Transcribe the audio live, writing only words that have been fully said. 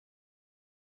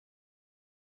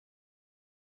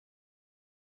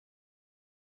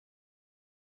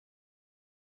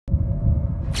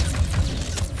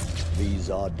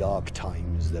These are dark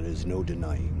times, there is no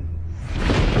denying.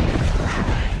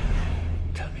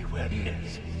 Tell me where he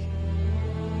is.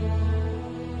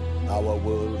 Our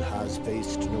world has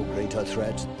faced no greater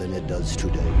threat than it does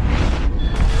today.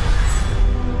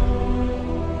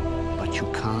 But you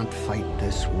can't fight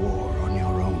this war on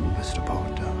your own, Mr.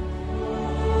 Porter.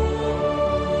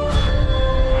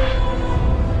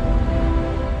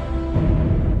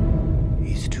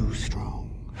 He's too strong.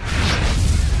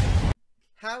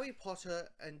 Harry Potter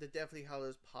and the Deathly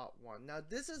Hallows Part 1. Now,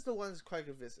 this is the one that's quite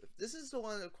divisive. This is the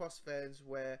one across fans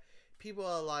where people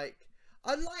are like,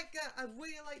 I like that, I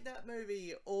really like that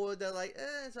movie, or they're like,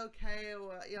 it's okay,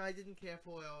 or, you know, I didn't care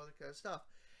for it, all that kind of stuff.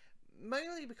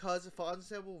 Mainly because, for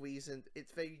understandable reasons,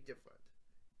 it's very different.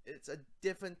 It's a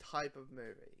different type of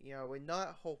movie. You know, we're not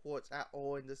at Hogwarts at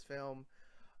all in this film.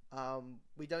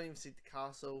 We don't even see the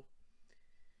castle.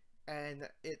 And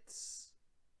it's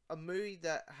a movie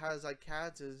that has like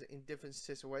characters in different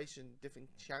situations, different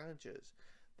challenges,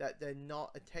 that they're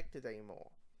not detected anymore.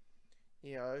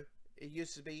 You know, it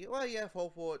used to be, well, yeah,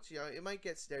 Hogwarts, you know, it might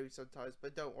get scary sometimes,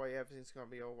 but don't worry, everything's gonna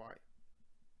be alright.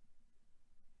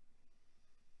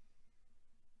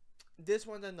 This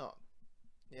one they're not,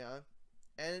 you know,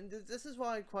 and this is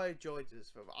why I quite enjoyed this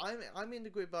film. I'm in the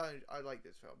group, but I like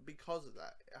this film because of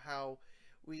that. How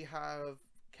we have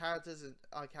characters in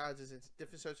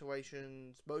different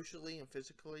situations, emotionally and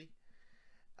physically.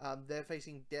 They're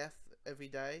facing death every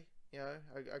day. You know,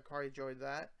 I quite enjoyed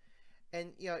that,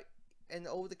 and you know, and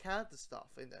all the character stuff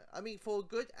in there. I mean, for a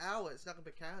good hour, it's not gonna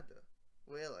be character,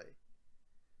 really.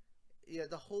 Yeah,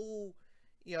 the whole,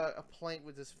 you know, a plank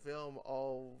with this film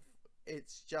of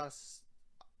it's just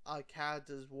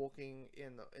characters walking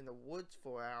in the woods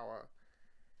for an hour.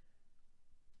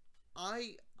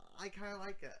 I kind of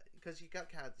like it because you got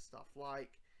character stuff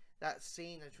like that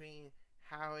scene between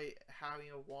Harry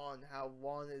and Ron. How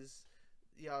Ron is,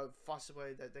 you know, fussed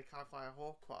away that they can't find a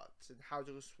Horcrux and how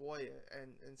to destroy it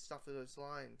and stuff of those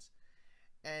lines,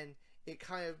 and it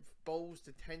kind of boils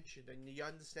the tension and you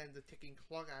understand the ticking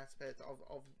clock aspect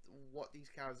of what these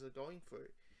characters are going through,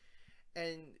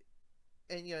 and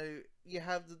you know, you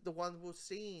have the wonderful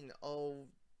scene of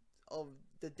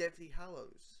the Deathly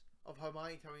Hallows, of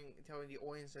Hermione telling the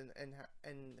audience and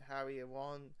Harry and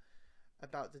Ron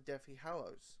about the Deathly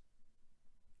Hallows.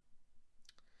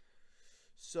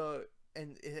 So,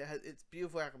 and it has its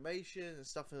beautiful animation and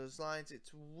stuff in those lines.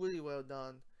 It's really well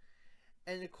done,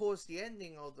 and of course the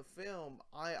ending of the film,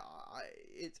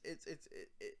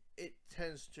 it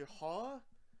turns to horror,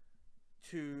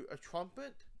 to a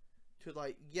trumpet, to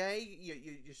like, yay,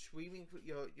 you're screaming,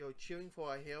 you're cheering for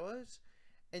our heroes,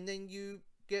 and then you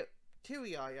get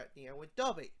teary-eyed at the end with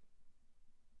Dobby.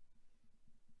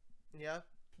 Yeah,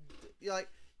 like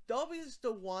Dobby is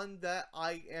the one that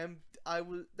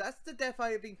that's the death I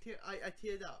have been I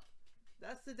teared up.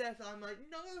 That's the death I'm like,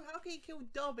 no, how can you kill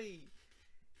Dobby?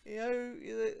 You know,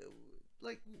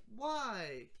 like,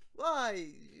 why,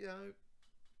 you know.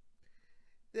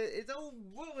 It's all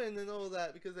ruined and all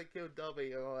that because they killed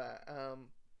Dobby and all that.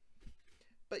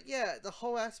 But yeah, the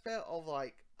whole aspect of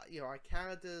like, you know, our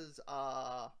characters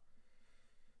are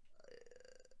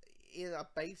in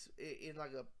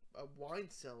like a wine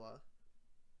cellar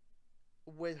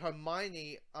with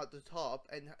Hermione at the top,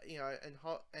 and you know,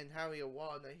 and Harry and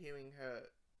Ron are hearing her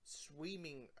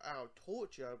screaming out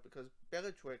torture because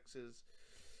Bellatrix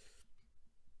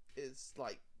is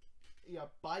like, you know,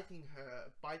 biting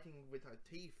with her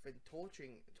teeth and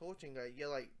torturing her. You're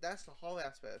like, that's the whole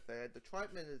aspect there. The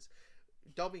treatment is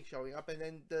Dobby showing up, and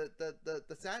then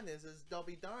the sadness is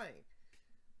Dobby dying.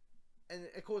 And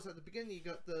of course, at the beginning you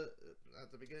got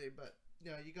not the beginning, but you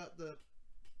know, you got the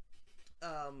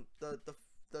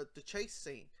chase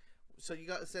scene. So you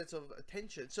got a sense of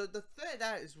attention. So the third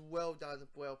act is well done,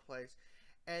 well placed,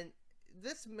 and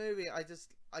this movie, I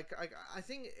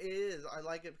think it is. I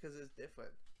like it because it's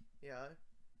different. You know,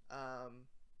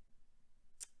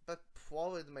 but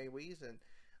probably the main reason,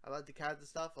 I like the character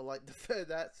stuff. I like the third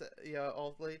act, you know,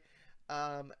 awfully,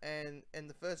 and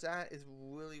the first act is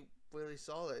really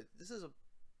solid. This is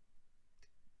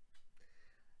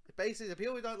basically, the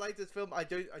people who don't like this film, I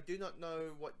do not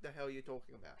know what the hell you're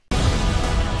talking about.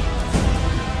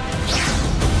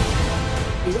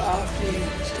 Who are you,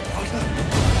 Mr.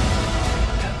 Potter?